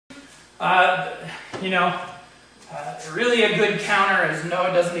You know, really a good counter is no,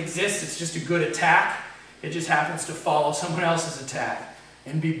 it doesn't exist. It's just a good attack. It just happens to follow someone else's attack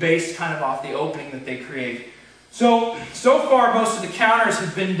and be based kind of off the opening that they create. So far most of the counters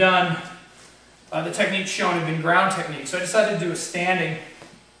have been done, the techniques shown have been ground techniques. So I decided to do a standing.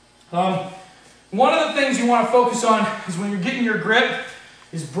 One of the things you want to focus on is when you're getting your grip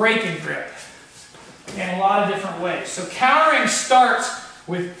is breaking grip in a lot of different ways. So countering starts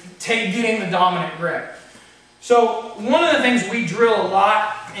with getting the dominant grip. So one of the things we drill a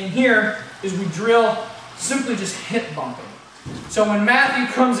lot in here is we drill simply just hip bumping. So when Matthew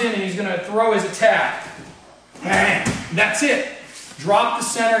comes in and he's going to throw his attack, bang, that's it. Drop the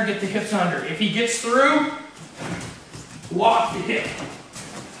center, get the hips under. If he gets through, walk the hip.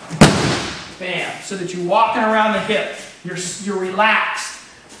 Bam, so that you're walking around the hip. You're relaxed,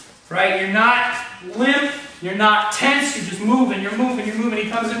 right? You're not limp, you're not tense, you're just moving, you're moving, you're moving. He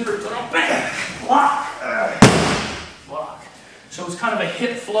comes in for a throw, bam, block, block. So it's kind of a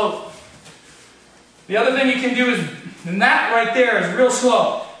hip float. The other thing you can do is, and that right there is real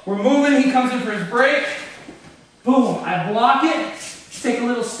slow. We're moving, he comes in for his break, boom, I block it, take a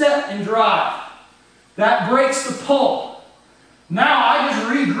little step and drive. That breaks the pull. Now I just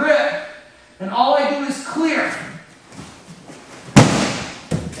re-grip, and all I do is clear.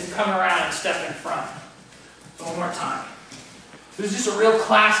 And come around and step in front. So one more time. This is just a real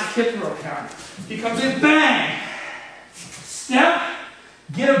classic hip throw counter. He comes in, bang! Step,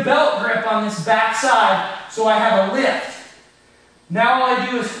 get a belt grip on this back side so I have a lift. Now all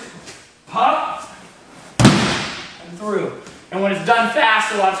I do is pop and through. And when it's done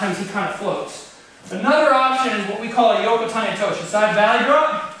fast, a lot of times he kind of floats. Another option is what we call a Yoko Tanitoshi, side valley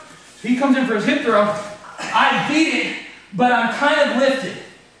drop. So he comes in for his hip throw. I beat it, but I'm kind of lifted.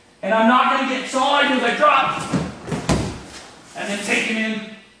 And I'm not going to get, so all I do is I drop. And then take him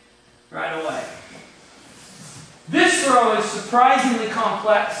in right away. This throw is surprisingly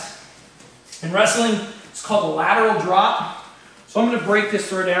complex. In wrestling, it's called a lateral drop. So I'm going to break this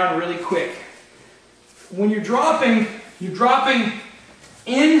throw down really quick. When you're dropping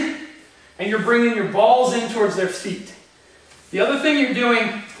in and you're bringing your balls in towards their feet. The other thing you're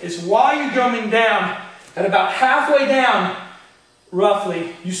doing is while you're coming down, at about halfway down,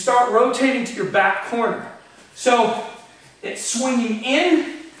 roughly, you start rotating to your back corner. So it's swinging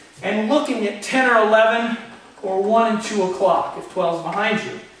in and looking at 10 or 11 or 1 and 2 o'clock if 12 is behind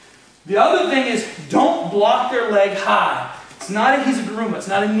you. The other thing is don't block their leg high. It's not a Hizaguruma, it's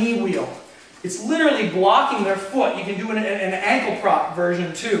not a knee wheel. It's literally blocking their foot. You can do an ankle prop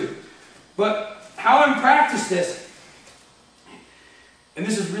version too. But how I practice this, and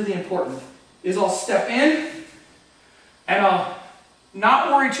this is really important, is I'll step in and I'll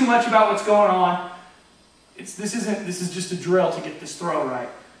not worry too much about what's going on. This is just a drill to get this throw right.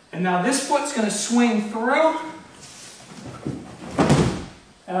 And now this foot's going to swing through,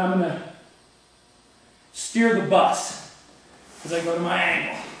 and I'm going to steer the bus as I go to my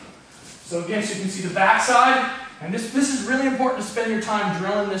angle. So again, so you can see the backside, and this is really important to spend your time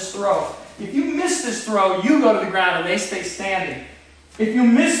drilling this throw. If you miss this throw, you go to the ground and they stay standing. If you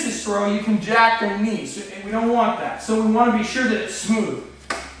miss this throw, you can jack their knees, and we don't want that. So we want to be sure that it's smooth.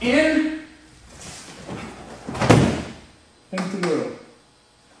 In and through,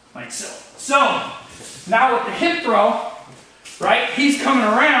 like so. So, now with the hip throw, right, he's coming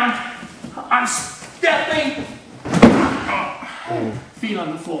around, I'm stepping, feet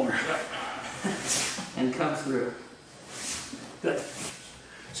on the floor, and come through. Good.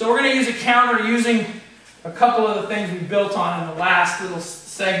 So we're going to use a counter using a couple of the things we built on in the last little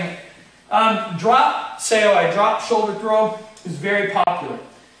segment. Drop Seoi, drop shoulder throw, is very popular.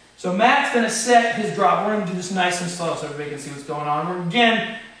 So Matt's going to set his drop. We're going to do this nice and slow so everybody can see what's going on.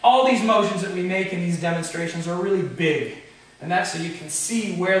 Again, all these motions that we make in these demonstrations are really big. And that's so you can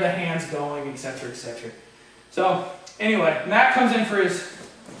see where the hand's going, etc., etc. So anyway, Matt comes in for his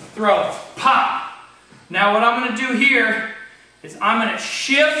throw. Pop! Now what I'm going to do here is I'm going to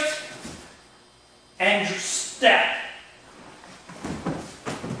shift and step.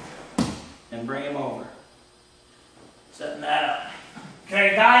 And bring him over. Setting that up.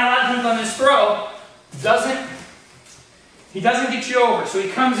 Okay, a guy a lot of times on this throw doesn't get you over. So he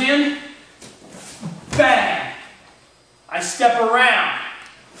comes in, bang. I step around.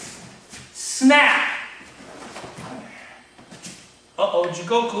 Snap. Uh-oh,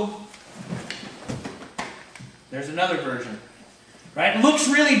 Jigoku. There's another version. Right? Looks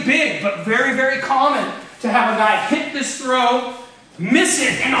really big, but very, very common to have a guy hit this throw, miss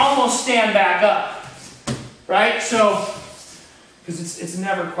it, and almost stand back up. Right? So, because it's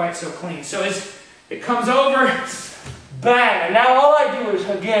never quite so clean. So it comes over, bang. And now all I do is,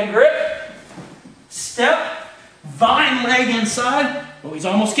 again, grip, step, vine leg inside. Oh, he's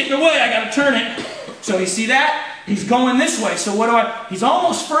almost getting away. I got to turn it. So you see that? He's going this way. So what do I? He's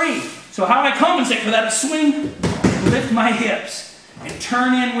almost free. So how do I compensate for that? I swing, lift my hips, and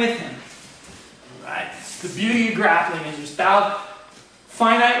turn in with him. All right. The beauty of grappling is there's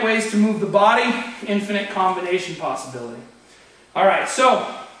finite ways to move the body, infinite combination possibility. All right.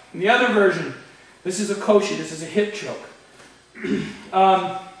 So in the other version, this is a koshi. This is a hip choke.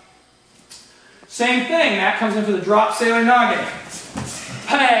 Same thing. That comes in for the drop sailor nage.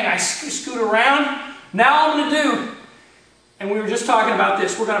 Bang! I scoot around. Now I'm going to do, and we were just talking about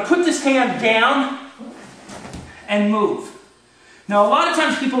this, we're going to put this hand down and move. Now a lot of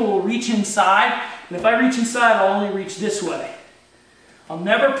times people will reach inside, and if I reach inside, I'll only reach this way. I'll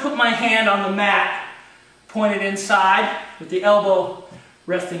never put my hand on the mat pointed inside with the elbow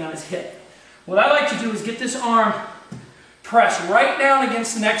resting on his hip. What I like to do is get this arm pressed right down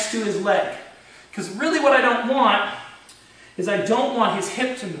against next to his leg. Because really what I don't want is I don't want his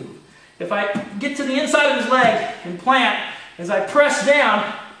hip to move. If I get to the inside of his leg and plant, as I press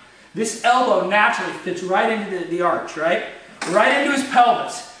down, this elbow naturally fits right into the arch, right? Right into his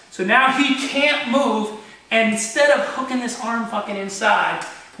pelvis. So now he can't move, and instead of hooking this arm fucking inside,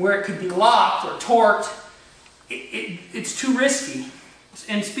 where it could be locked or torqued, it's too risky.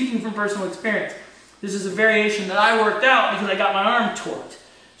 And speaking from personal experience, this is a variation that I worked out because I got my arm torqued.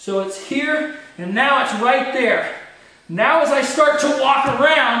 So it's here, and now it's right there. Now as I start to walk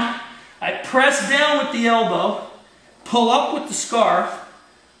around, I press down with the elbow, pull up with the scarf,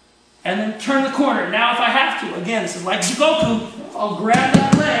 and then turn the corner. Now if I have to, again, this is like Jigoku, I'll grab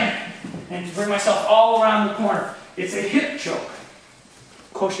that leg and bring myself all around the corner. It's a hip choke.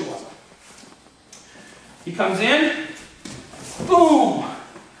 Koshiwaza. He comes in, boom,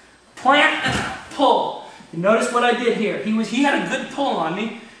 plant and pull. You notice what I did here. He had a good pull on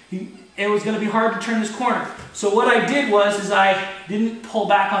me. It was going to be hard to turn this corner. So what I did was I didn't pull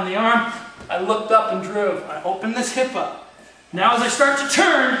back on the arm. I looked up and drove. I opened this hip up. Now as I start to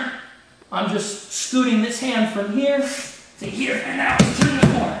turn, I'm just scooting this hand from here to here, and now I turn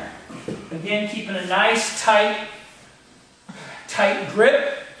the corner. Again, keeping a nice tight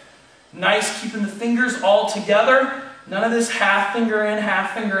grip. Nice keeping the fingers all together. None of this half finger in,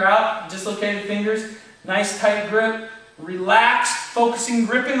 half finger out, dislocated fingers. Nice tight grip. Relaxed, focusing,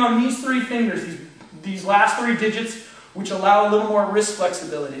 gripping on these three fingers, these last three digits, which allow a little more wrist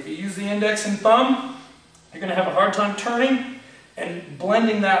flexibility. If you use the index and thumb, you're going to have a hard time turning and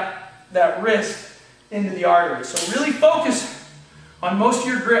blending that wrist into the artery. So really focus on most of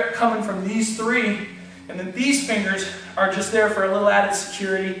your grip coming from these three, and then these fingers are just there for a little added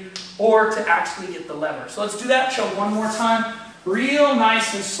security or to actually get the lever. So let's do that choke one more time, real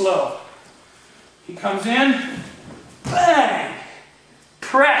nice and slow. He comes in, bang,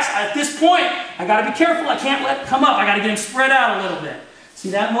 press. At this point, I got to be careful. I can't let it come up. I got to get him spread out a little bit.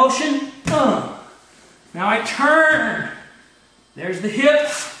 See that motion? Now I turn. There's the hip.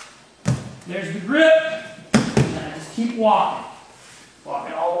 There's the grip. And I just keep walking.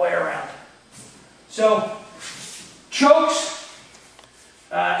 Walking all the way around. So, chokes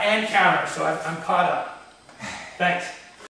and counters. So I'm caught up. Thanks.